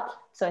a lot.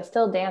 So I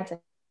still dance. I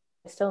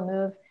still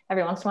move.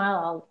 Every once in a while,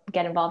 I'll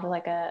get involved with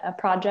like a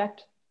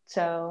project.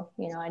 So,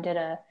 I did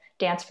a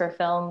dance for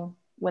film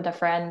with a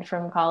friend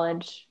from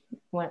college,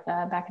 went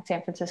back in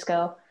San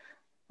Francisco.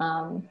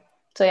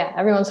 So yeah,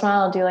 every once in a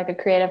while I'll do like a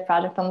creative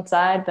project on the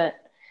side, but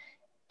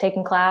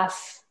taking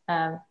class.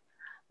 I'm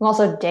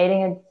also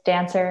dating a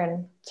dancer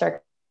and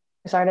circus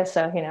artist.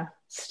 So,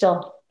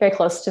 still very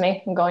close to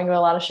me. I'm going to a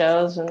lot of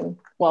shows, and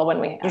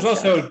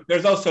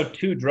there's also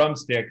 2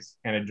 drumsticks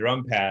and a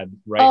drum pad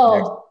right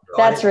next to it.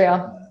 That's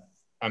real.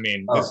 I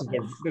mean,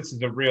 this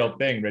is a real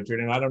thing,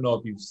 Richard. And I don't know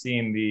if you've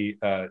seen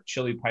the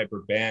Chili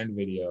Piper band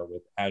video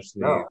with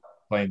Ashley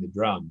playing the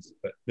drums,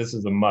 but this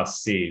is a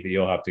must see that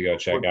you'll have to go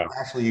check out.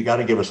 Ashley, you got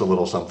to give us a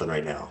little something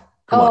right now.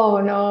 Come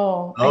on.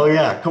 No. Oh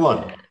yeah, come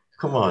on.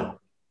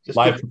 Just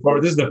live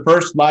performance. This is the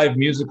first live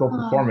musical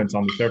performance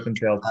on the Surf and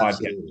Sales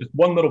podcast. Just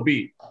one little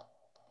beat.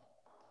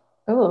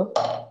 Ooh.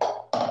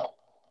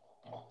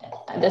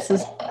 This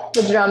is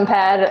the drum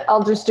pad.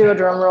 I'll just do a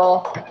drum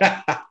roll.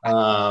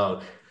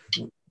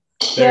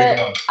 There you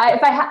go.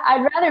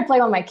 I'd rather play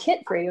on my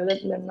kit for you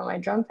than on my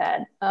drum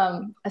pad.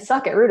 I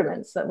suck at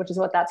rudiments, which is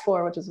what that's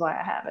for, which is why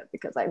I have it,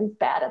 because I'm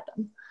bad at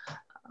them.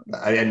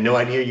 I had no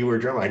idea you were a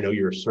drummer. I know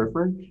you're a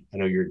surfer. I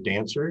know you're a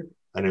dancer.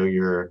 I know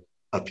you're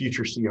a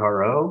future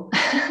CRO.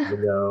 I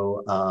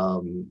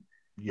know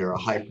you're a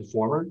high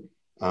performer,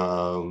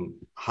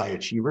 high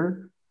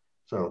achiever.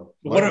 So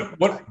what are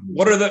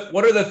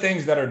the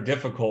things that are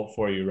difficult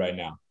for you right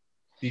now?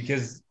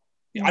 Because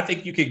I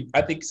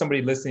think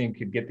somebody listening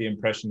could get the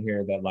impression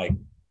here that like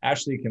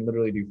Ashley can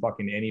literally do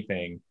fucking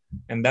anything.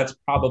 And that's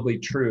probably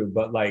true.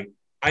 But like,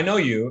 I know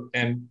you,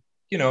 and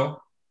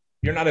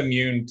you're not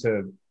immune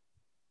to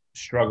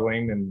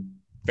struggling and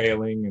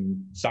failing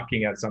and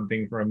sucking at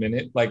something for a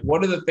minute. Like,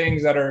 what are the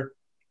things that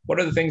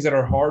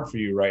are hard for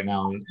you right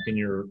now in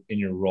your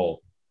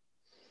role?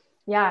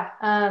 Yeah.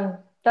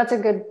 That's a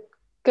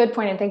good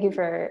point. And thank you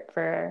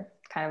for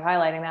kind of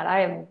highlighting that.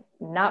 I am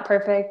not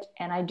perfect,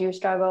 and I do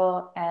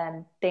struggle,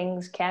 and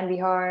things can be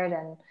hard.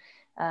 And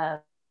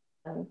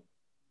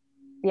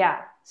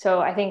yeah,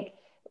 so I think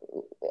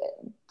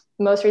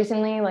most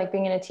recently, like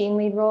being in a team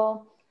lead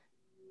role,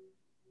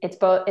 it's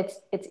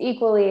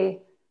equally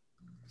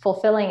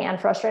fulfilling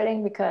and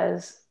frustrating,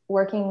 because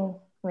working,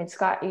 I mean,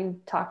 Scott, you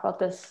talked about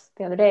this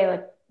the other day,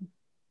 like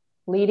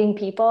leading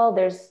people,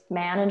 there's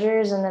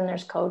managers and then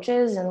there's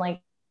coaches. And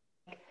like,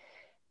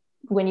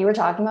 when you were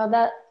talking about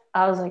that,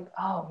 I was like,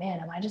 oh man,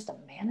 am I just a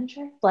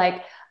manager?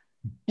 Like,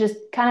 just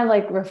kind of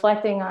like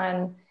reflecting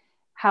on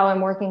how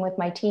I'm working with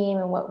my team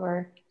and what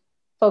we're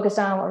focused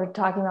on, what we're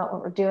talking about,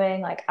 what we're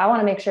doing. Like, I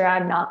want to make sure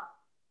I'm not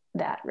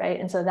that. Right.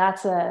 And so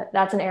that's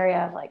an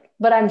area of like,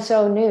 but I'm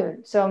so new.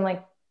 So I'm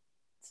like,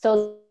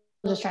 still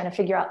just trying to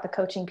figure out the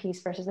coaching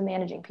piece versus the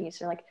managing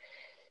piece, or like,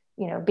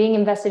 being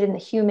invested in the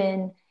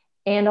human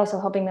and also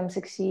helping them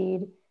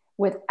succeed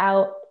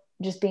without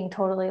just being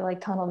totally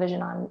like tunnel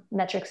vision on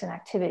metrics and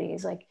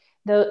activities. Like,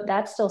 though,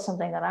 that's still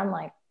something that I'm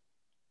like,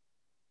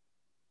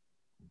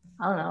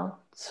 I don't know,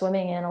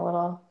 swimming in a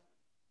little.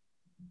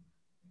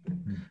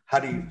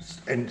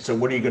 And so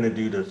what are you going to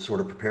do to sort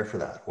of prepare for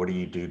that? What do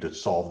you do to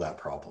solve that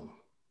problem?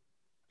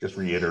 Just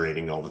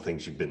reiterating all the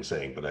things you've been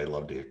saying, but I'd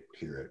love to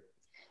hear it.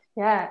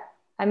 Yeah.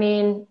 I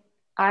mean,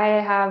 I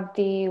have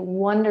the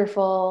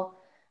wonderful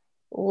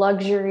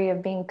luxury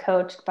of being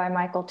coached by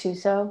Michael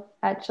Tuso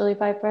at Chili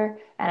Piper.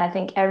 And I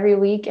think every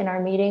week in our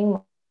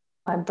meeting,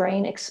 my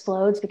brain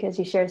explodes because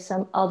he shares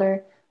some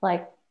other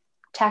like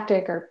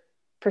tactic or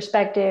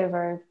perspective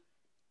or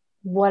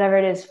whatever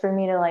it is for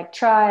me to like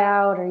try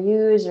out or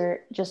use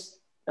or just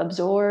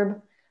absorb.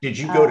 Did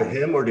you go to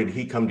him or did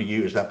he come to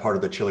you? Is that part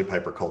of the Chili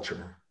Piper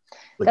culture?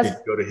 Like, did you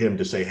go to him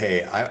to say,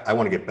 hey, I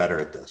want to get better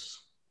at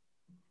this?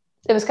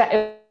 It was kind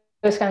of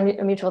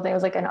a mutual thing. It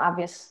was like an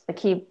obvious, like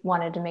he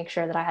wanted to make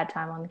sure that I had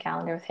time on the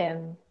calendar with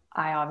him.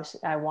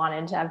 I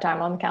wanted to have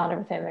time on the calendar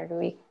with him every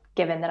week,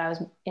 given that I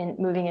was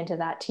moving into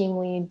that team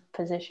lead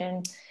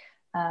position.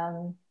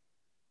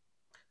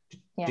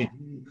 Yeah.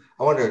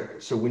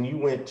 So when you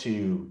went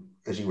to,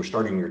 as you were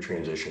starting your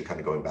transition, kind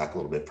of going back a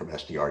little bit from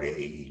SDR to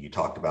AE, you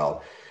talked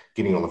about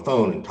getting on the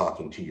phone and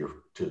talking to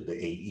the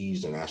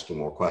AEs and asking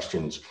more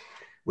questions.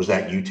 Was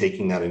that you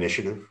taking that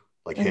initiative?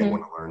 Like, hey, I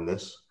want to learn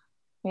this.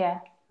 Yeah.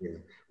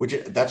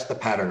 That's the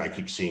pattern I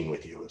keep seeing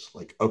with you, is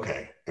like,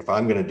 okay, if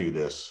I'm going to do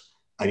this,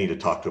 I need to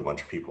talk to a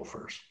bunch of people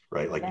first,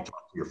 right? Like, you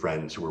talk to your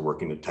friends who are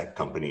working at tech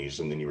companies,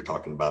 and then you were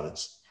talking about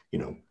it's,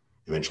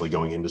 eventually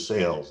going into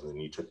sales, and then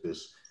you took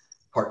this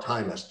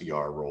part-time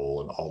SDR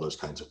role and all those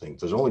kinds of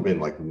things. There's only been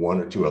like one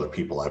or two other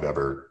people I've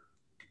ever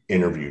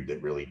interviewed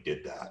that really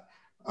did that.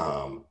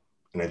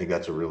 And I think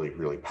that's a really,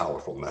 really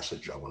powerful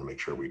message I want to make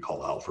sure we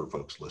call out for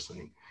folks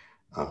listening.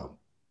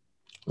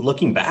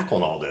 Looking back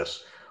on all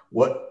this,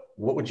 what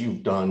would you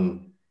have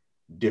done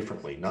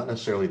differently? Not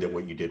necessarily that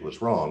what you did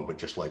was wrong, but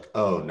just like,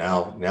 oh,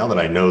 now that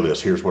I know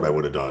this, here's what I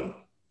would have done.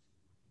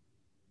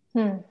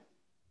 I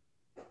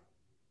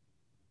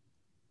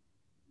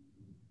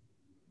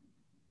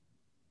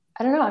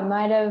don't know. I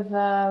might have,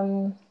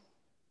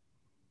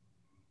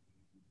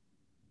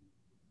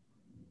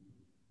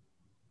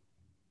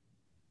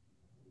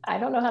 I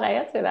don't know how to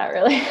answer that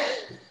really.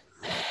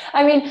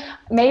 I mean,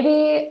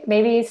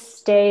 maybe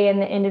stay in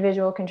the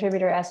individual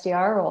contributor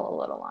SDR role a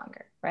little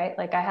longer, right?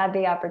 Like, I had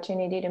the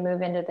opportunity to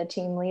move into the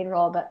team lead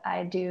role, but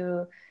I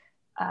do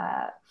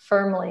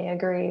firmly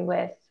agree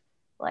with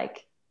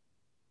like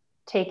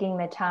taking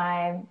the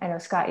time. I know,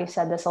 Scott, you've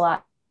said this a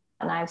lot,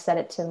 and I've said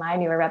it to my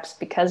newer reps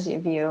because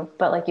of you,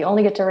 but like, you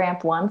only get to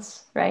ramp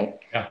once, right?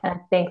 Yeah. And I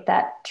think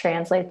that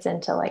translates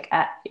into like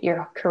at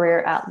your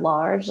career at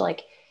large.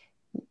 Like,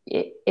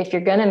 if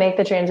you're going to make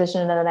the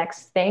transition to the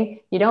next thing,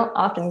 you don't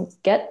often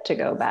get to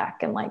go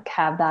back and like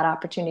have that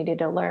opportunity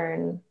to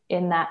learn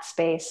in that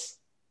space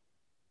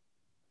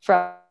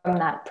from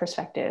that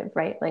perspective,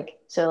 right? Like,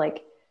 so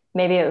like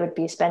maybe it would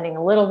be spending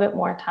a little bit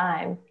more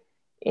time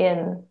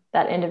in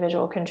that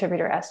individual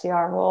contributor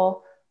SDR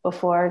role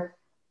before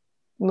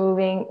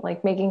moving,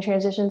 like making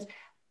transitions.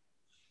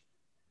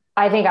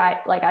 I think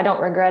I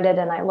don't regret it.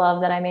 And I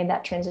love that I made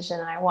that transition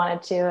and I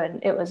wanted to,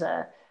 and it was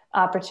a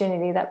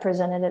opportunity that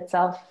presented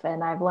itself,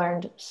 and I've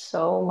learned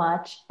so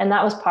much. And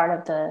that was part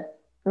of the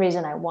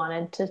reason I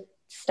wanted to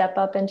step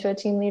up into a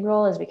team lead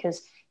role, is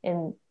because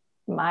in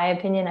my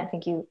opinion, I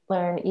think you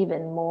learn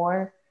even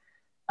more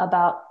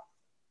about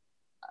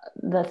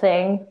the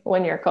thing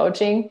when you're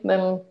coaching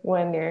than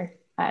when you're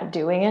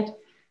doing it.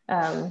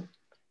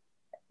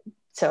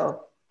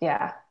 So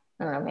yeah,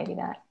 I don't know, maybe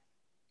that.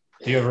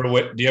 Do you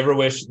ever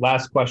wish,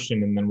 last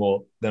question, and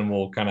then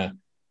we'll kind of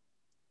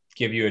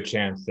give you a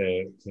chance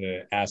to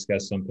ask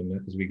us something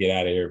as we get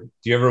out of here.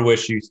 Do you ever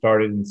wish you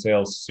started in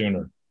sales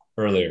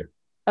earlier?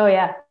 Oh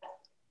yeah.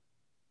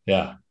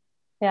 Yeah.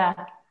 Yeah.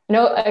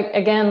 No,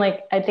 again,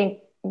 like, I think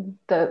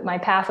my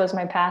path was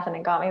my path and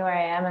it got me where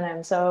I am. And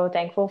I'm so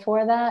thankful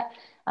for that.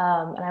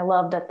 And I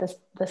love that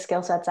the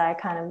skill sets I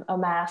kind of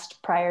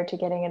amassed prior to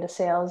getting into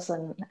sales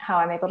and how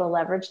I'm able to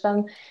leverage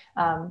them.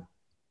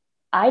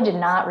 I did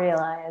not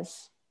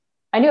realize,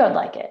 I knew I'd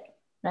like it,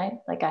 right?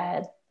 Like, I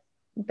had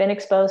been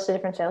exposed to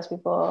different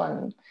salespeople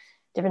and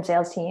different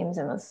sales teams,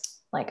 and was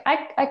like,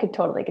 I could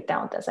totally get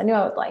down with this. I knew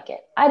I would like it.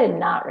 I did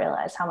not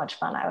realize how much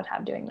fun I would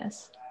have doing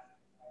this.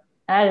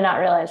 And I did not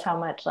realize how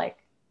much like,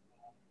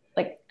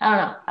 I don't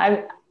know.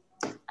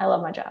 I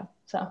love my job.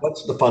 So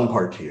what's the fun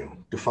part to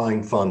you?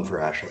 Define fun for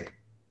Ashley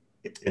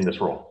in this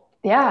role.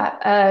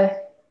 Yeah.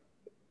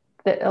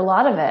 A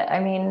lot of it. I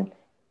mean,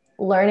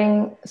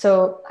 learning.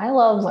 So I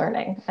love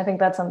learning. I think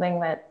that's something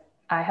that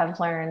I have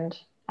learned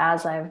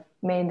as I've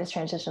made this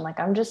transition. Like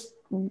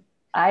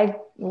I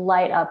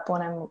light up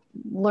when I'm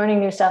learning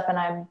new stuff, and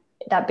I'm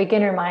that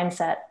beginner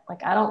mindset.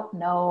 Like, I don't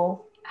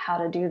know how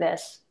to do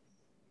this.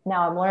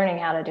 Now I'm learning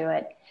how to do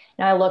it.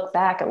 Now I look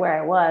back at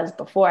where I was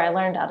before I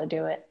learned how to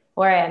do it,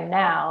 where I am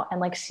now, and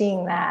like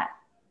seeing that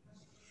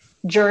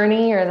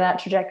journey or that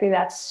trajectory,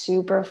 that's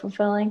super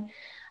fulfilling.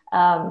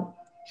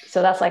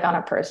 So that's like on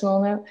a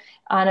personal note.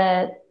 On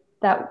a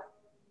that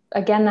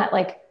again, that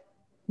like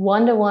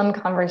one-to-one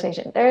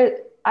conversation there,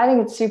 I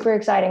think it's super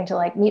exciting to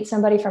like meet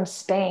somebody from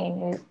Spain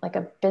who's like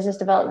a business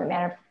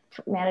development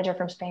manager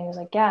from Spain who's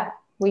like, yeah,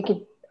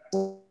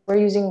 we're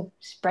using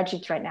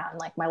spreadsheets right now, and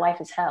like my life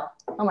is hell.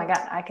 Oh my God,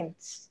 I can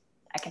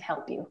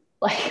help you.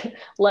 Like,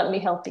 let me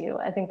help you.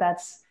 I think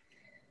that's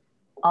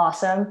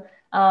awesome.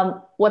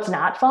 What's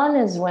not fun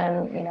is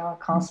when, I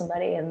call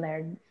somebody and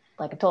they're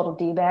like a total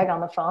D-bag on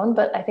the phone,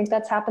 but I think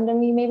that's happened to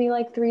me maybe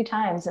like 3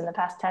 times in the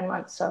past 10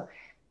 months. So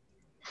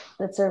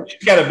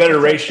she's got a better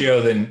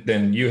ratio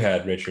than you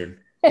had, Richard.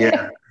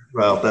 Yeah.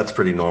 Well, that's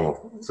pretty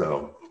normal.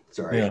 So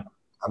sorry. Yeah.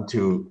 I'm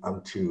too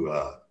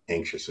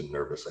anxious and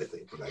nervous, I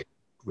think, when I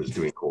was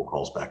doing cold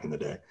calls back in the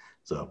day.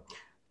 So,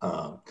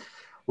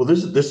 well,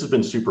 this has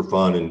been super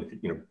fun.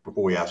 And,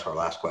 before we ask our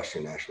last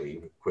question, Ashley,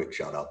 a quick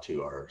shout out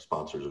to our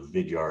sponsors of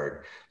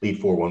Vidyard, Lead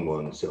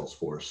 411,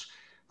 Salesforce,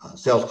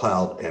 Sales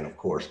Cloud, and of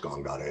course,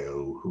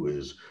 Gong.io, who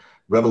is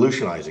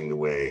revolutionizing the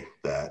way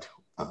that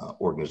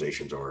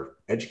organizations are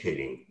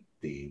educating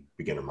the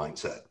beginner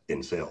mindset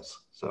in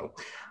sales. So,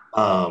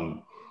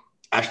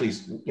 Ashley,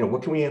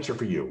 what can we answer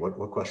for you?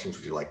 What questions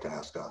would you like to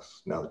ask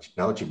us now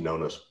that you've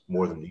known us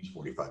more than these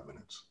 45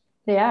 minutes?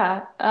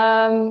 Yeah.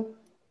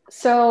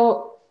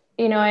 So,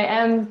 I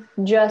am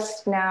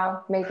just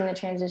now making the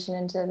transition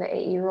into the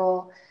AE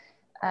role.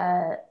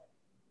 I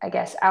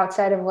guess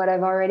outside of what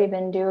I've already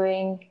been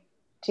doing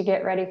to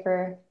get ready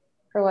for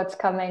what's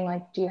coming,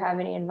 like, do you have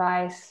any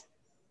advice?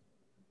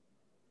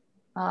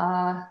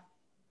 On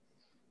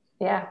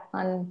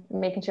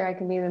making sure I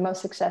can be the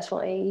most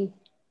successful AE.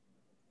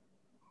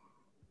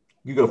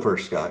 You go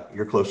first, Scott.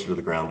 You're closer to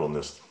the ground on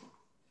this.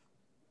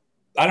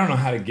 I don't know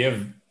how to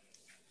give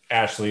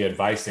Ashley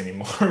advice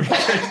anymore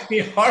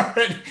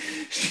because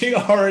she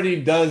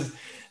already does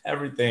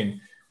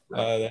everything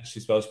that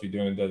she's supposed to be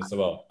doing, does so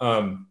well.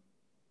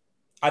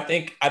 I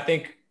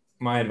think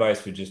my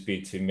advice would just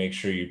be to make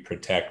sure you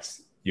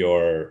protect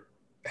your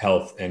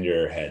health and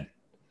your head,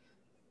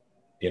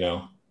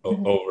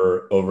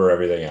 over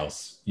everything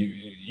else.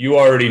 You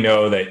already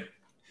know that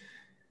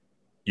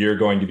you're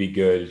going to be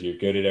good. You're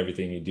good at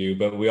everything you do,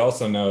 but we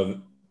also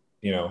know,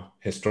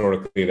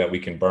 historically, that we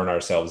can burn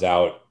ourselves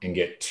out and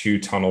get too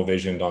tunnel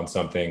visioned on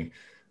something,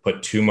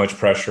 put too much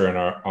pressure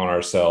on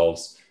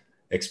ourselves,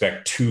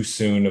 expect too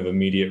soon of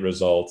immediate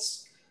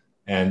results.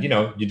 And, you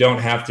don't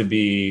have to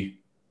be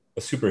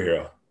a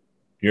superhero.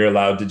 You're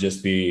allowed to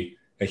just be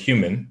a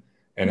human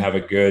and have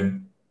a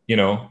good,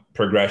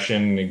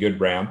 progression and a good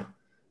ramp,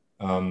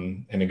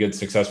 and a good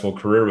successful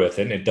career with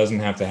it. And it doesn't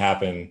have to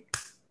happen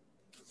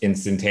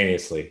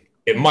instantaneously.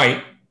 It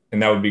might,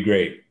 and that would be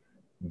great,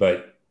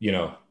 but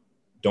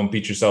don't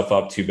beat yourself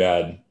up too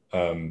bad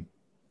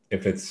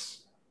if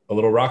it's a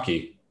little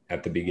rocky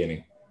at the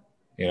beginning.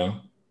 Yeah.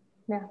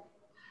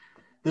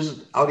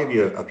 I'll give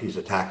you a piece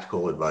of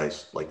tactical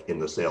advice, like in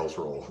the sales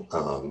role,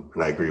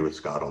 and I agree with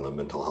Scott on the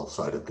mental health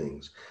side of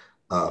things.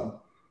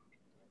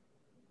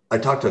 I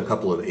talked to a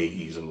couple of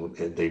AEs, and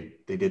they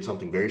did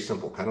something very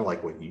simple, kind of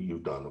like what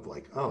you've done, of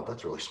like, oh,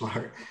 that's really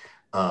smart.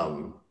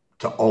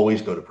 To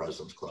always go to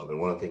President's Club.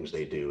 And one of the things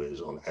they do is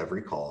on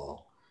every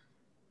call,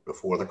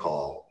 before the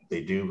call,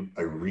 they do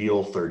a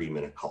real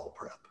 30-minute call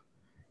prep.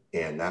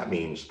 And that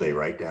means they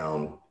write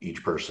down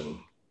each person,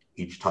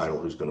 each title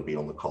who's going to be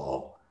on the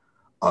call,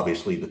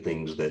 obviously the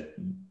things that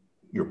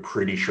you're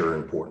pretty sure are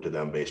important to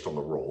them based on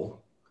the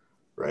role,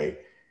 right?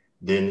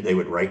 Then they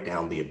would write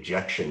down the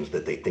objections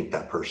that they think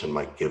that person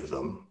might give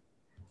them.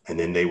 And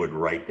then they would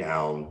write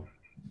down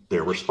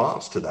their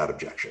response to that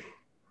objection,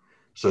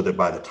 so that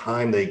by the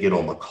time they get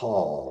on the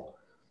call,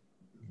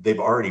 they've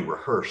already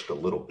rehearsed a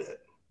little bit,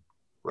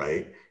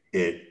 right?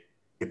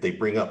 If they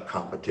bring up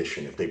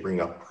competition, if they bring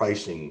up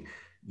pricing,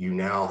 you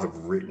now have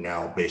written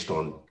out based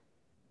on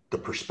the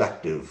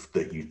perspective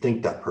that you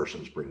think that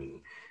person's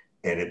bringing.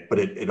 And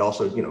it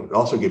also, it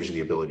also gives you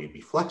the ability to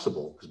be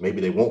flexible, because maybe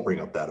they won't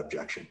bring up that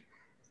objection.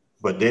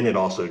 But then it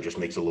also just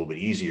makes it a little bit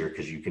easier,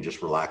 because you can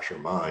just relax your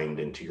mind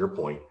and, to your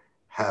point,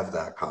 have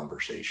that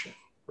conversation,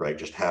 right?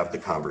 Just have the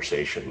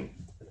conversation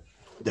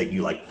that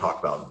you like to talk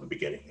about in the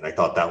beginning. And I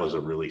thought that was a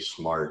really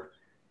smart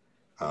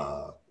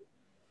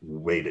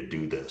way to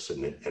do this.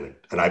 And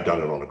I've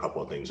done it on a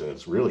couple of things, and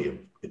it's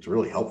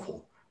really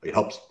helpful.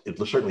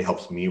 It certainly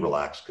helps me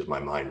relax, because my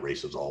mind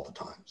races all the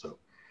time. So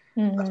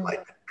that's my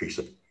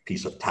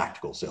piece of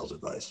tactical sales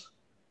advice.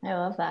 I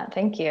love that.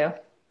 Thank you.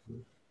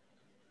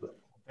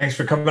 Thanks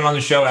for coming on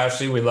the show,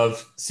 Ashley. We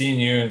love seeing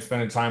you and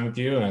spending time with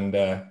you,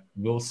 and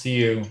we'll see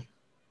you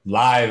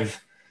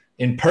live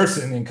in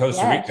person in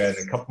Costa Rica in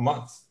Yes. a couple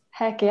months.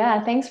 Heck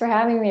yeah. Thanks for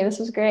having me. This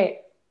was great.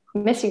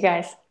 Miss you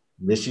guys.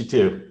 Miss you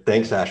too.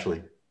 Thanks,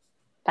 Ashley.